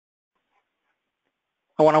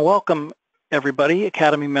I want to welcome everybody,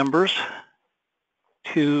 Academy members,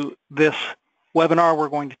 to this webinar. We're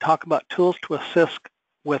going to talk about tools to assist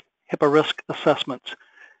with HIPAA risk assessments.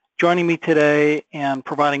 Joining me today and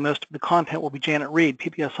providing most of the content will be Janet Reed,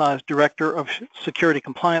 PBSI's Director of Security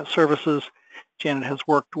Compliance Services. Janet has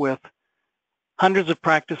worked with hundreds of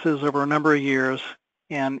practices over a number of years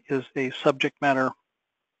and is a subject matter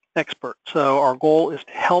expert. So our goal is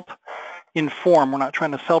to help inform. We're not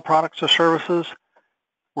trying to sell products or services.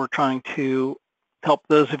 We're trying to help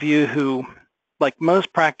those of you who, like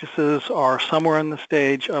most practices, are somewhere in the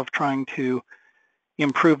stage of trying to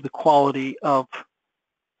improve the quality of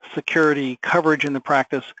security coverage in the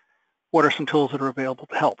practice. What are some tools that are available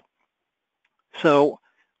to help? So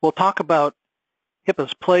we'll talk about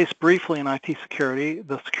HIPAA's place briefly in IT security,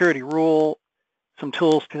 the security rule, some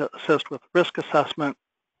tools to assist with risk assessment.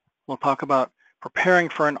 We'll talk about preparing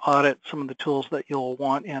for an audit, some of the tools that you'll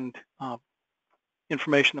want and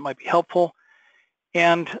information that might be helpful,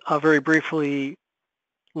 and very briefly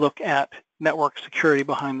look at network security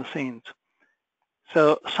behind the scenes.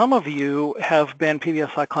 So some of you have been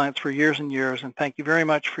PBSI clients for years and years, and thank you very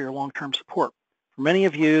much for your long-term support. For many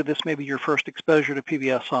of you, this may be your first exposure to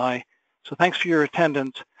PBSI, so thanks for your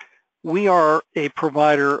attendance. We are a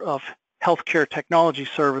provider of healthcare technology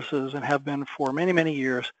services and have been for many, many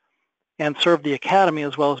years, and serve the Academy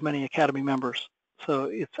as well as many Academy members. So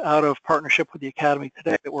it's out of partnership with the Academy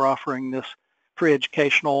today that we're offering this free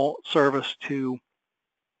educational service to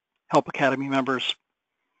help Academy members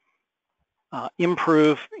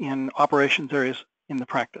improve in operations areas in the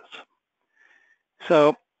practice.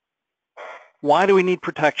 So why do we need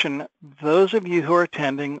protection? Those of you who are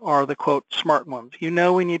attending are the, quote, smart ones. You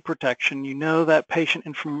know we need protection. You know that patient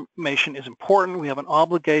information is important. We have an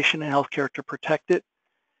obligation in healthcare to protect it.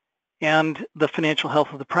 And the financial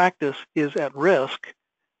health of the practice is at risk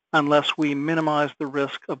unless we minimize the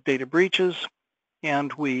risk of data breaches,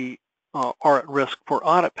 and we are at risk for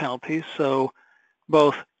audit penalties. So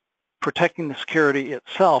both protecting the security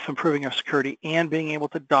itself, improving our security, and being able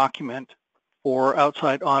to document for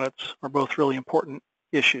outside audits are both really important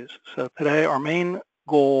issues. So today our main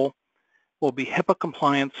goal will be HIPAA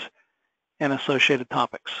compliance and associated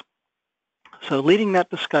topics. So leading that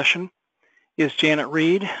discussion is Janet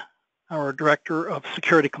Reed, our Director of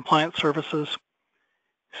Security Compliance Services.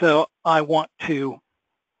 So I want to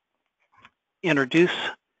introduce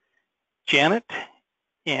Janet,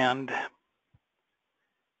 and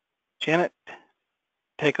Janet,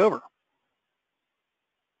 take over.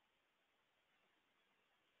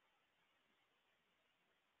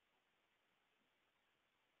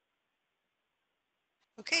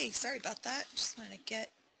 Okay, sorry about that. Just want to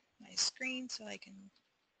get my screen so I can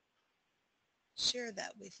share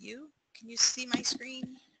that with you. Can you see my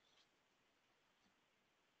screen?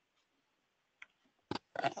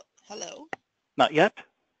 Hello? Not yet.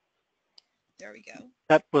 There we go.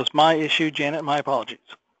 That was my issue, Janet. My apologies.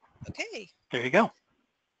 Okay. There you go.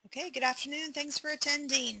 Okay, good afternoon. Thanks for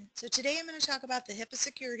attending. So today I'm going to talk about the HIPAA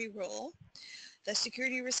security rule, the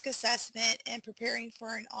security risk assessment, and preparing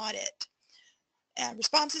for an audit. And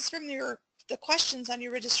responses from the questions on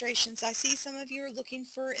your registrations. I see some of you are looking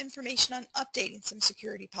for information on updating some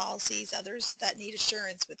security policies, others that need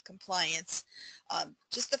assurance with compliance.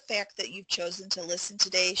 Just the fact that you've chosen to listen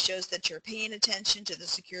today shows that you're paying attention to the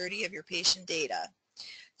security of your patient data.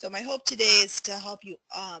 So my hope today is to help you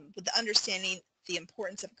with the understanding the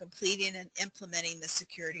importance of completing and implementing the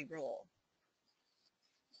security rule.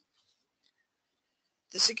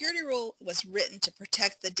 The security rule was written to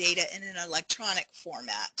protect the data in an electronic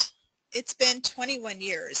format. It's been 21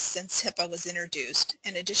 years since HIPAA was introduced,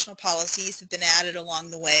 and additional policies have been added along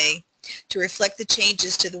the way to reflect the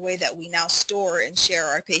changes to the way that we now store and share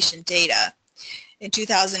our patient data. In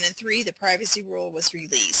 2003, the privacy rule was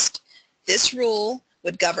released. This rule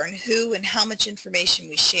would govern who and how much information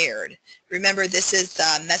we shared. Remember, this is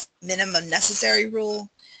the minimum necessary rule.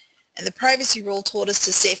 And the privacy rule told us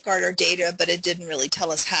to safeguard our data, but it didn't really tell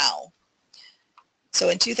us how. So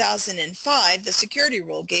in 2005, the security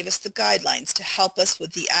rule gave us the guidelines to help us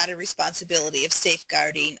with the added responsibility of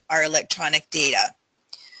safeguarding our electronic data.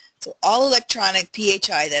 So all electronic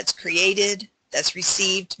PHI that's created, that's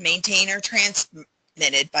received, maintained, or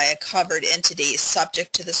transmitted by a covered entity is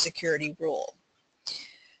subject to the security rule.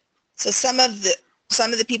 So some of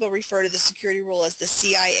the people refer to the security rule as the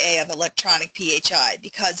CIA of electronic PHI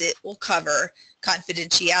because it will cover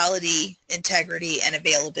confidentiality, integrity, and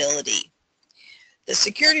availability. The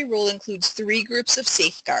security rule includes 3 groups of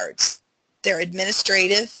safeguards. They're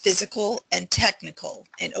administrative, physical, and technical,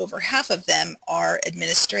 and over half of them are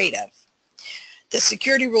administrative. The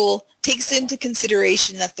security rule takes into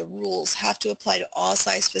consideration that the rules have to apply to all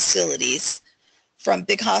size facilities, from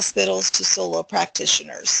big hospitals to solo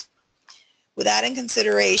practitioners. With that in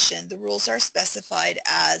consideration, the rules are specified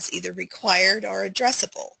as either required or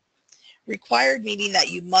addressable. Required meaning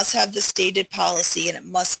that you must have the stated policy and it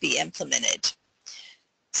must be implemented.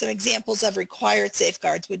 Some examples of required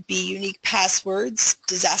safeguards would be unique passwords,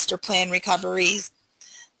 disaster plan recoveries,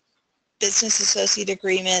 business associate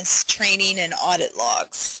agreements, training, and audit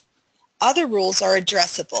logs. Other rules are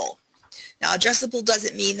addressable. Now, addressable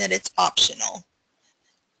doesn't mean that it's optional.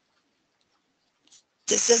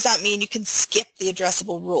 This does not mean you can skip the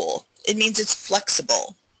addressable rule. It means it's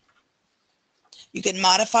flexible. You can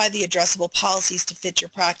modify the addressable policies to fit your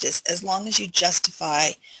practice as long as you justify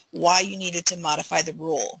why you needed to modify the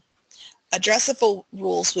rule. Addressable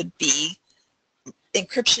rules would be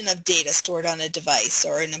encryption of data stored on a device,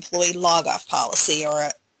 or an employee log-off policy, or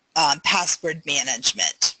password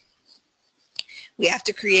management. We have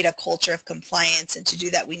to create a culture of compliance, and to do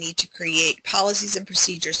that we need to create policies and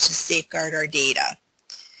procedures to safeguard our data.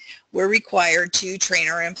 We're required to train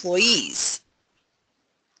our employees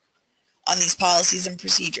on these policies and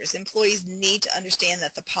procedures. Employees need to understand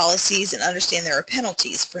that the policies and understand there are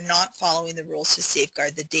penalties for not following the rules to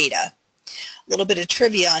safeguard the data. A little bit of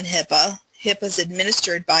trivia on HIPAA. HIPAA is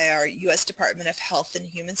administered by our U.S. Department of Health and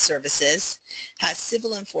Human Services, has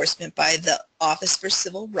civil enforcement by the Office for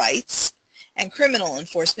Civil Rights, and criminal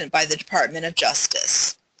enforcement by the Department of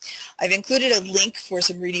Justice. I've included a link for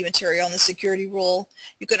some reading material on the security rule.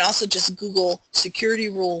 You can also just Google Security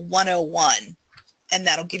Rule 101, and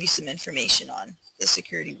that'll give you some information on the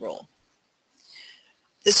security rule.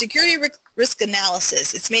 The security risk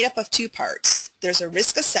analysis, it's made up of two parts. There's a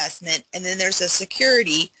risk assessment, and then there's a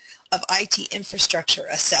security of IT infrastructure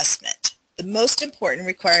assessment. The most important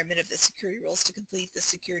requirement of the security rule is to complete the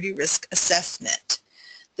security risk assessment.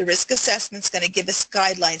 The risk assessment is going to give us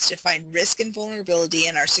guidelines to find risk and vulnerability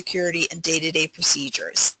in our security and day-to-day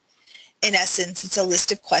procedures. In essence, it's a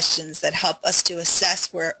list of questions that help us to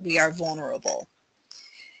assess where we are vulnerable.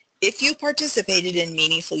 If you participated in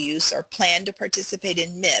meaningful use or plan to participate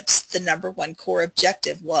in MIPS, the #1 core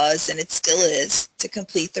objective was, and it still is, to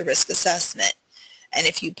complete the risk assessment. And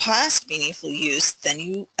if you passed meaningful use, then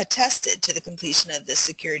you attested to the completion of the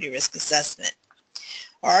security risk assessment.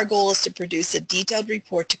 Our goal is to produce a detailed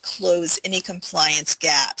report to close any compliance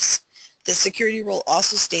gaps. The security rule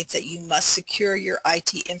also states that you must secure your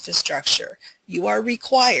IT infrastructure. You are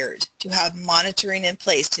required to have monitoring in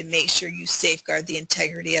place to make sure you safeguard the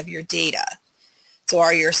integrity of your data. So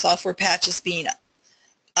are your software patches being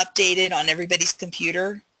updated on everybody's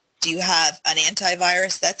computer? Do you have an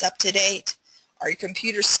antivirus that's up to date? Are your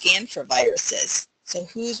computers scanned for viruses? So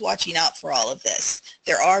who's watching out for all of this?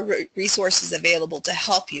 There are resources available to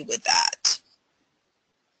help you with that.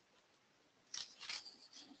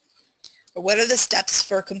 What are the steps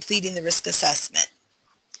for completing the risk assessment?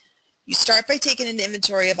 You start by taking an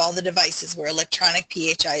inventory of all the devices where electronic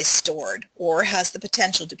PHI is stored or has the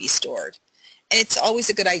potential to be stored. And it's always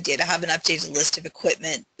a good idea to have an updated list of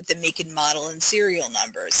equipment with the make and model and serial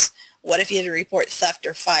numbers. What if you had to report theft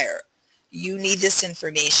or fire? You need this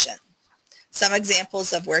information. Some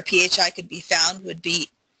examples of where PHI could be found would be,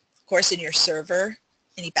 of course, in your server,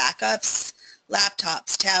 any backups,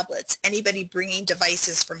 laptops, tablets, anybody bringing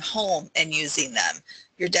devices from home and using them,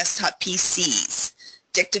 your desktop PCs,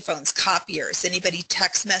 dictaphones, copiers, anybody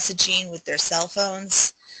text messaging with their cell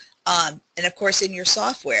phones, and of course in your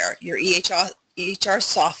software, your EHR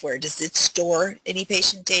software, does it store any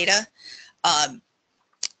patient data?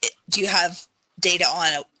 Do you have data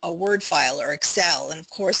on a Word file or Excel? And of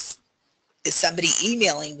course, is somebody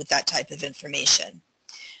emailing with that type of information?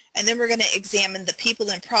 And then we're going to examine the people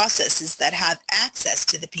and processes that have access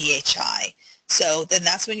to the PHI. So then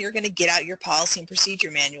that's when you're going to get out your policy and procedure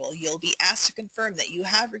manual. You'll be asked to confirm that you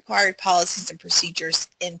have required policies and procedures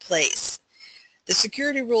in place. The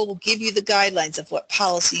security rule will give you the guidelines of what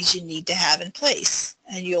policies you need to have in place.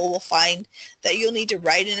 And you will find that you'll need to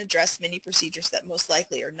write and address many procedures that most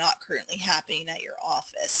likely are not currently happening at your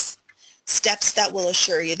office. Steps that will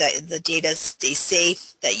assure you that the data stays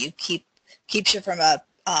safe, that you keeps you from a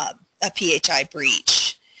PHI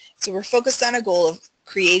breach. So we're focused on a goal of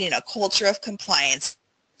creating a culture of compliance.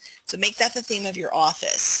 So make that the theme of your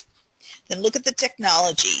office. Then look at the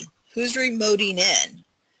technology. Who's remoting in?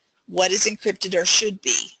 What is encrypted or should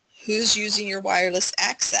be? Who's using your wireless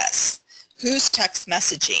access? Who's text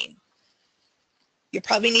messaging? You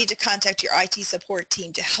probably need to contact your IT support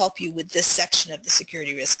team to help you with this section of the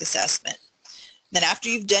security risk assessment. Then after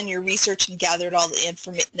you've done your research and gathered all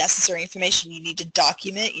the necessary information, you need to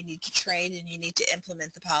document, you need to train, and you need to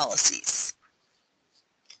implement the policies.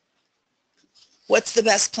 What's the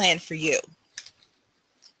best plan for you?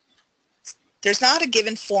 There's not a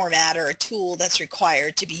given format or a tool that's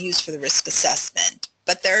required to be used for the risk assessment,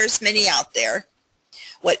 but there's many out there.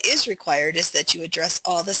 What is required is that you address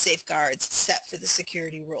all the safeguards set for the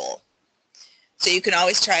security rule. So you can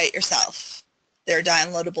always try it yourself. There are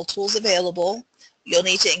downloadable tools available. You'll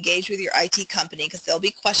need to engage with your IT company because there'll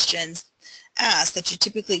be questions asked that you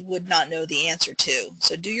typically would not know the answer to.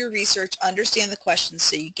 So do your research, understand the questions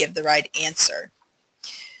so you give the right answer.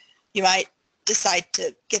 You might decide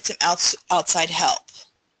to get some outside help.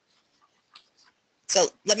 So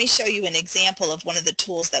let me show you an example of one of the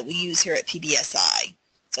tools that we use here at PBSI.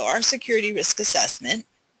 So our security risk assessment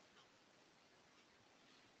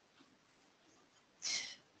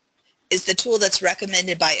is the tool that's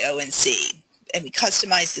recommended by ONC, and we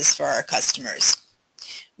customize this for our customers.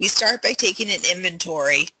 We start by taking an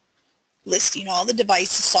inventory, listing all the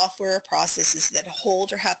devices, software, or processes that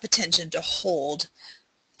hold or have potential to hold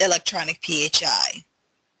electronic PHI.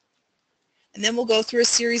 And then we'll go through a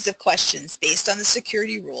series of questions based on the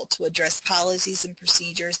security rule to address policies and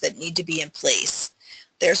procedures that need to be in place.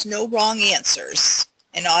 There's no wrong answers,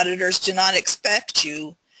 and auditors do not expect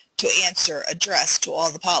you to answer address to all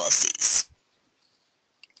the policies.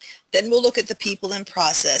 Then we'll look at the people and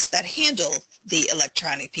process that handle the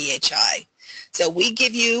electronic PHI. So we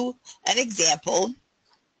give you an example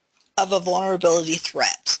of a vulnerability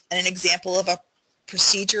threat and an example of a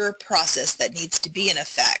procedure or process that needs to be in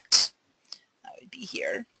effect. That would be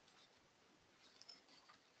here.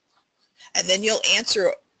 And then you'll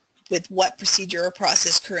answer with what procedure or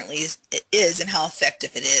process currently is and how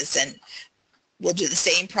effective it is. And we'll do the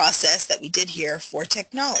same process that we did here for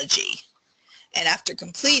technology. And after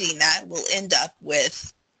completing that, we'll end up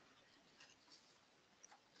with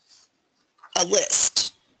a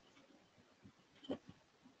list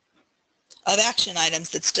of action items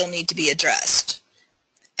that still need to be addressed.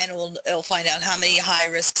 And it'll find out how many high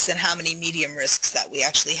risks and how many medium risks that we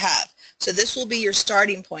actually have. So this will be your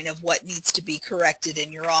starting point of what needs to be corrected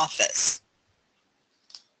in your office.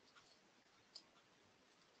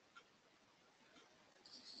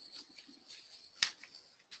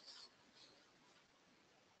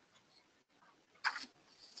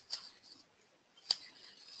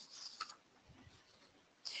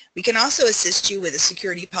 We can also assist you with a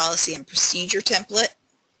security policy and procedure template.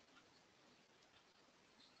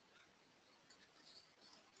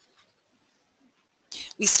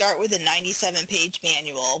 We start with a 97-page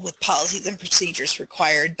manual with policies and procedures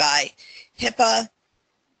required by HIPAA.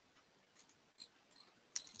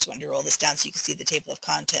 Just wanted to roll this down so you can see the table of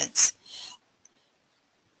contents.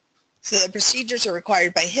 So the procedures are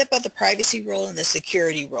required by HIPAA, the privacy rule, and the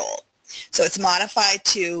security rule. So it's modified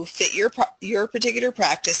to fit your particular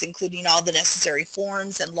practice, including all the necessary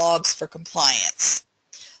forms and logs for compliance.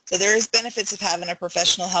 So there is benefits of having a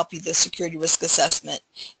professional help you with the security risk assessment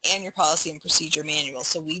and your policy and procedure manual.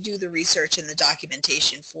 So we do the research and the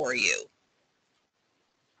documentation for you.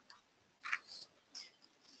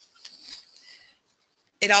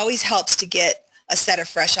 It always helps to get a set of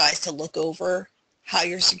fresh eyes to look over how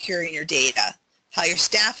you're securing your data, how your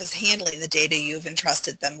staff is handling the data you've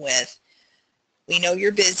entrusted them with. We know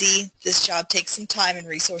you're busy. This job takes some time and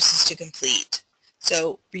resources to complete.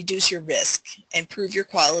 So reduce your risk, improve your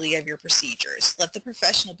quality of your procedures. Let the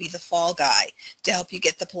professional be the fall guy to help you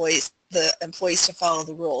get the employees to follow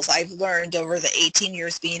the rules. I've learned over the 18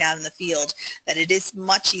 years being out in the field that it is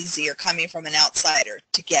much easier coming from an outsider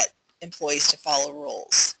to get employees to follow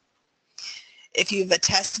rules. If you've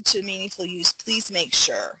attested to meaningful use, please make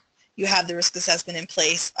sure you have the risk assessment in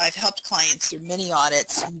place. I've helped clients through many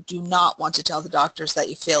audits who do not want to tell the doctors that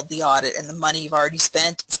you failed the audit and the money you've already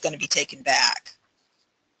spent is going to be taken back.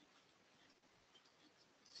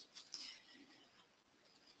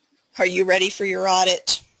 Are you ready for your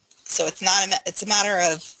audit? So it's not a matter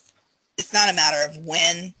of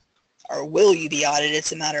when or will you be audited.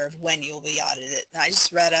 It's a matter of when you'll be audited. And I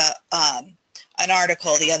just read an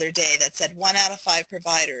article the other day that said 1 out of 5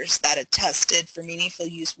 providers that attested for meaningful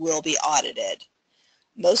use will be audited.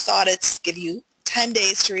 Most audits give you 10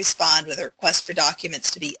 days to respond with a request for documents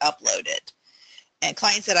to be uploaded. And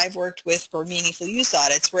clients that I've worked with for meaningful use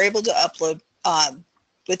audits were able to upload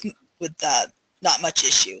with not much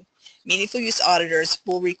issue. Meaningful use auditors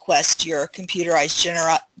will request your computerized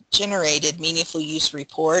generated meaningful use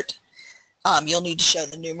report. You'll need to show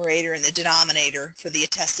the numerator and the denominator for the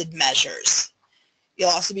attested measures. You'll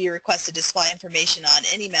also be requested to supply information on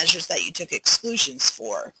any measures that you took exclusions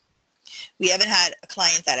for. We haven't had a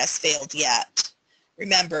client that has failed yet.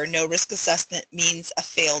 Remember, no risk assessment means a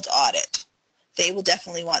failed audit. they will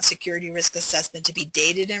definitely want security risk assessment to be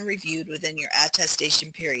dated and reviewed within your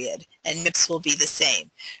attestation period, and MIPS will be the same.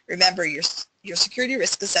 Remember, your security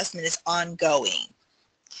risk assessment is ongoing.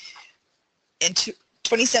 In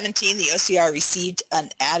 2017, the OCR received an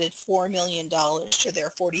added $4 million to their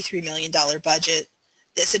 $43 million budget.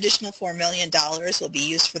 This additional $4 million will be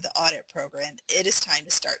used for the audit program. It is time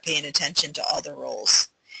to start paying attention to all the roles.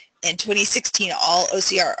 In 2016, all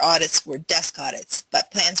OCR audits were desk audits,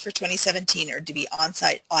 but plans for 2017 are to be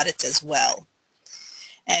on-site audits as well.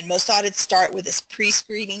 And most audits start with this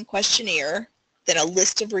pre-screening questionnaire, then a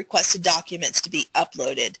list of requested documents to be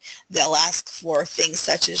uploaded. They'll ask for things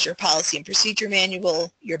such as your policy and procedure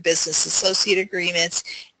manual, your business associate agreements,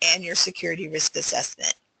 and your security risk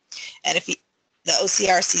assessment. And if the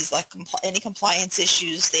OCR sees like any compliance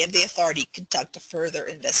issues, they have the authority to conduct a further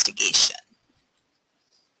investigation.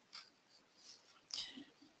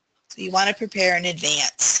 So you want to prepare in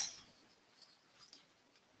advance.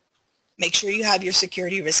 Make sure you have your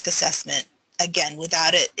security risk assessment. Again,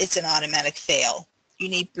 without it, it's an automatic fail. You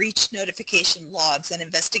need breach notification logs and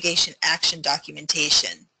investigation action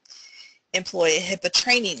documentation. Employ a HIPAA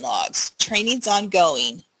training logs. Training's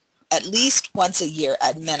ongoing, at least once a year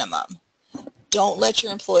at minimum. Don't let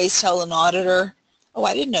your employees tell an auditor, oh,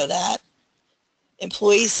 I didn't know that.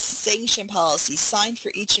 Employees sanction policies signed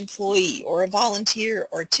for each employee or a volunteer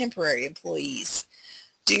or temporary employees.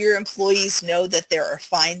 Do your employees know that there are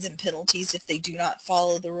fines and penalties if they do not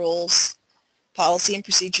follow the rules? Policy and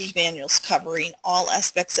procedures manuals covering all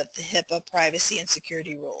aspects of the HIPAA privacy and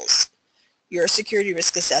security rules. Your security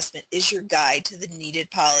risk assessment is your guide to the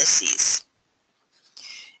needed policies.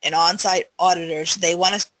 And on-site auditors, they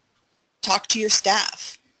want to talk to your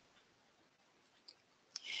staff.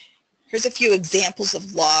 Here's a few examples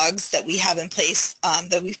of logs that we have in place,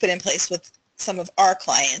 that we've put in place with some of our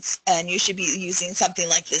clients, and you should be using something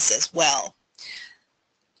like this as well.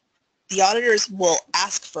 The auditors will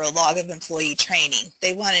ask for a log of employee training.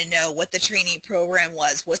 They want to know what the training program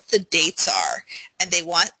was, what the dates are, and they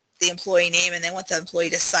want the employee name, and they want the employee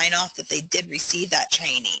to sign off that they did receive that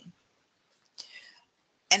training.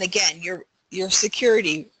 And again, your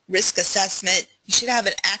security risk assessment, you should have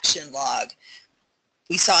an action log.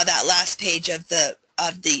 We saw that last page of the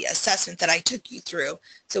assessment that I took you through.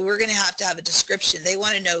 So we're going to have a description. They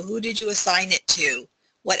want to know, who did you assign it to?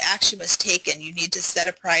 What action was taken? You need to set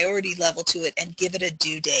a priority level to it and give it a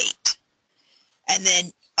due date. And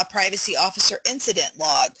then a privacy officer incident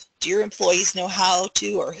log. Do your employees know how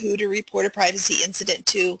to or who to report a privacy incident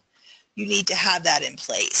to? You need to have that in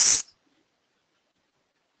place.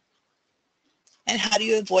 And how do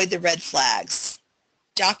you avoid the red flags?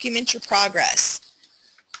 Document your progress.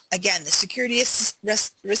 Again, the security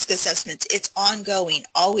risk assessments, it's ongoing,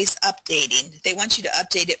 always updating. They want you to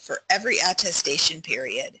update it for every attestation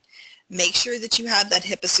period. Make sure that you have that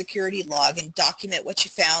HIPAA security log and document what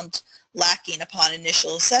you found lacking upon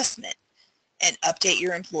initial assessment. And update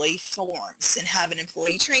your employee forms and have an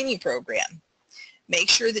employee training program. Make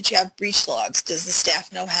sure that you have breach logs. Does the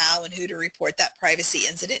staff know how and who to report that privacy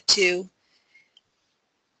incident to?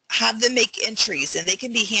 Have them make entries, and they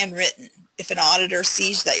can be handwritten. If an auditor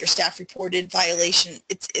sees that your staff reported violation,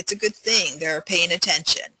 it's a good thing. They're paying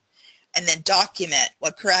attention. And then document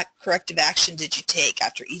what corrective action did you take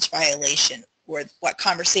after each violation, or what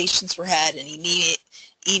conversations were had in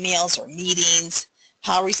emails or meetings.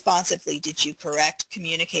 How responsively did you correct,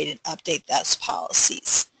 communicate, and update those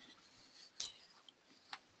policies?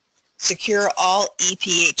 Secure all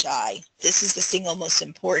ePHI. This is the single most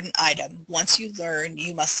important item. Once you learn,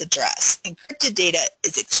 you must address. Encrypted data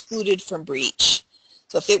is excluded from breach.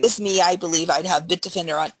 So if it was me, I believe I'd have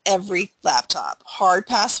Bitdefender on every laptop. Hard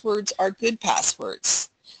passwords are good passwords.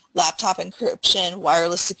 Laptop encryption,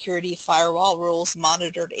 wireless security, firewall rules,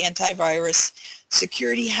 monitored antivirus.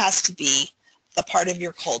 Security has to be a part of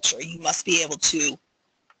your culture. You must be able to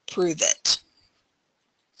prove it.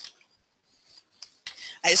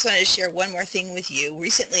 I just wanted to share one more thing with you.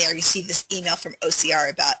 Recently, I received this email from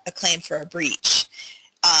OCR about a claim for a breach.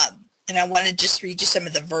 And I want to just read you some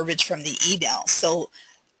of the verbiage from the email. So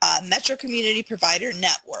Metro Community Provider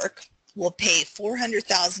Network will pay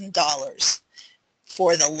 $400,000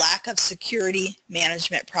 for the lack of security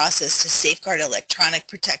management process to safeguard electronic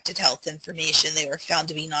protected health information. They were found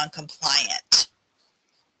to be non-compliant.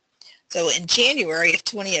 So in January of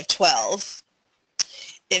 2012,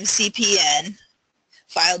 MCPN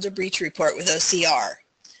filed a breach report with OCR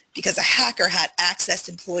because a hacker had accessed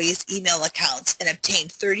employees' email accounts and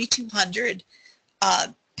obtained 3,200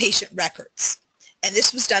 patient records. And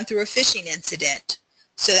this was done through a phishing incident.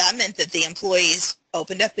 So that meant that the employees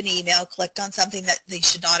opened up an email, clicked on something that they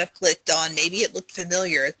should not have clicked on. Maybe it looked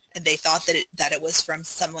familiar and they thought that it was from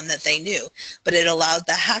someone that they knew, but it allowed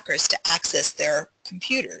the hackers to access their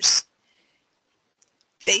computers.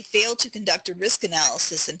 They failed to conduct a risk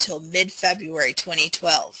analysis until mid-February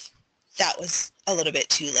 2012. That was a little bit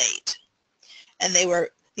too late. And the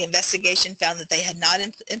investigation found that they had not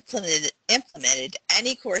implemented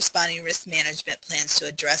any corresponding risk management plans to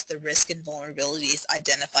address the risk and vulnerabilities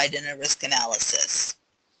identified in a risk analysis.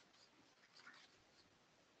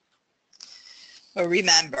 But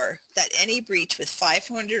remember that any breach with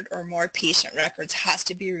 500 or more patient records has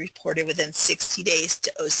to be reported within 60 days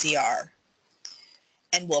to OCR.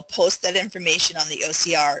 And we'll post that information on the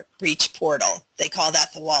OCR breach portal. They call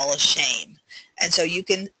that the wall of shame. And so you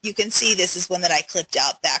can see this is one that I clipped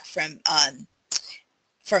out back from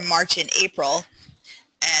March and April,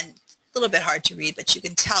 and a little bit hard to read, but you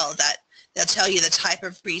can tell that they'll tell you the type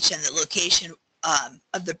of breach and the location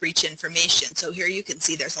of the breach information. So here you can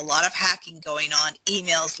see there's a lot of hacking going on: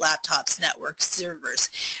 emails, laptops, networks, servers,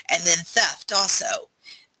 and then theft also.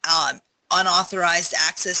 Unauthorized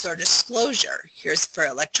access or disclosure. Here's for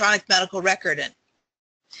electronic medical record and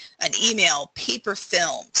an email, paper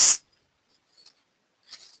films.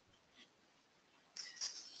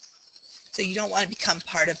 So you don't want to become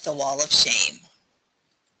part of the wall of shame.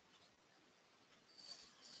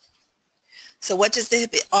 So what does the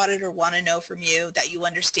HIPAA auditor want to know from you? That you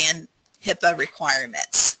understand HIPAA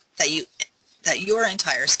requirements, that your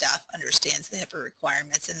entire staff understands the HIPAA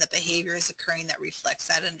requirements and the behavior is occurring that reflects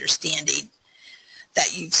that understanding,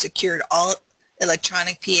 that you've secured all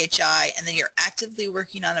electronic PHI, and that you're actively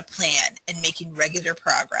working on a plan and making regular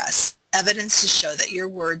progress. Evidence to show that your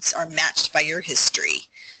words are matched by your history,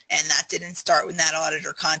 and that didn't start when that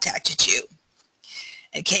auditor contacted you.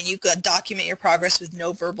 And can you document your progress with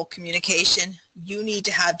no verbal communication? You need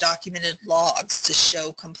to have documented logs to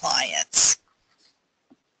show compliance.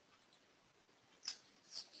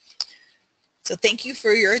 So thank you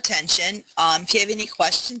for your attention. If you have any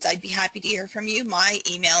questions, I'd be happy to hear from you. My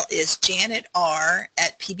email is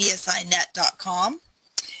janetr@pbsinet.com,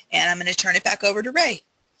 and I'm going to turn it back over to Ray.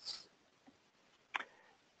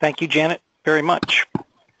 Thank you, Janet, very much.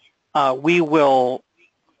 We will,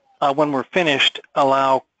 when we're finished,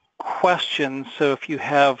 allow questions. So if you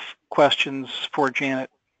have questions for Janet,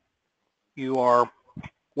 you are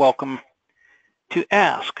welcome to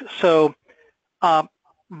ask. So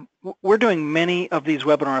we're doing many of these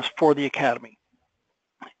webinars for the Academy.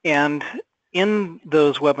 And in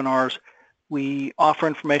those webinars, we offer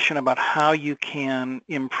information about how you can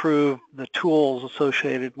improve the tools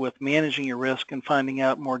associated with managing your risk and finding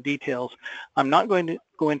out more details. I'm not going to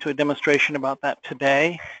go into a demonstration about that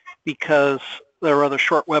today because there are other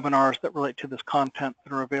short webinars that relate to this content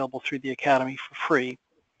that are available through the Academy for free.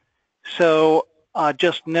 So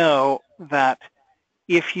just know that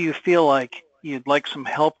if you feel like you'd like some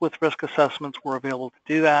help with risk assessments, we're available to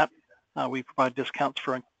do that. We provide discounts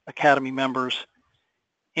for Academy members.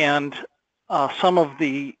 And some of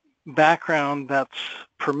the background that's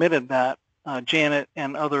permitted that, Janet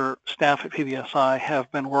and other staff at PBSI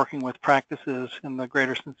have been working with practices in the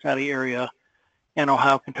greater Cincinnati area and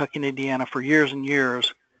Ohio, Kentucky, and Indiana for years and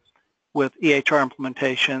years with EHR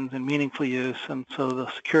implementations and meaningful use. And so the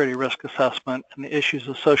security risk assessment and the issues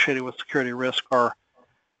associated with security risk are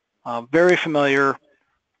very familiar,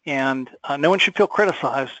 and no one should feel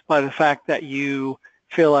criticized by the fact that you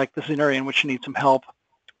feel like this is an area in which you need some help.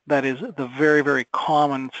 That is the very, very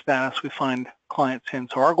common status we find clients in.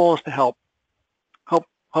 So our goal is to help.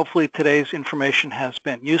 Hopefully today's information has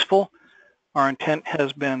been useful. Our intent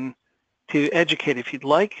has been to educate. If you'd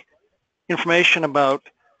like information about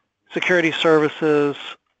security services,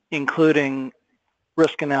 including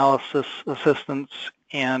risk analysis assistance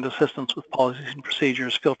and assistance with policies and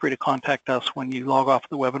procedures, feel free to contact us. When you log off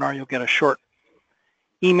the webinar, you'll get a short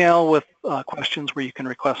email with questions where you can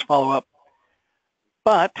request follow-up.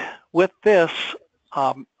 But with this,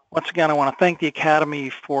 once again, I want to thank the Academy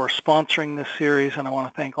for sponsoring this series, and I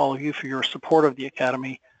want to thank all of you for your support of the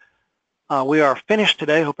Academy. We are finished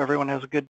today. Hope everyone has a good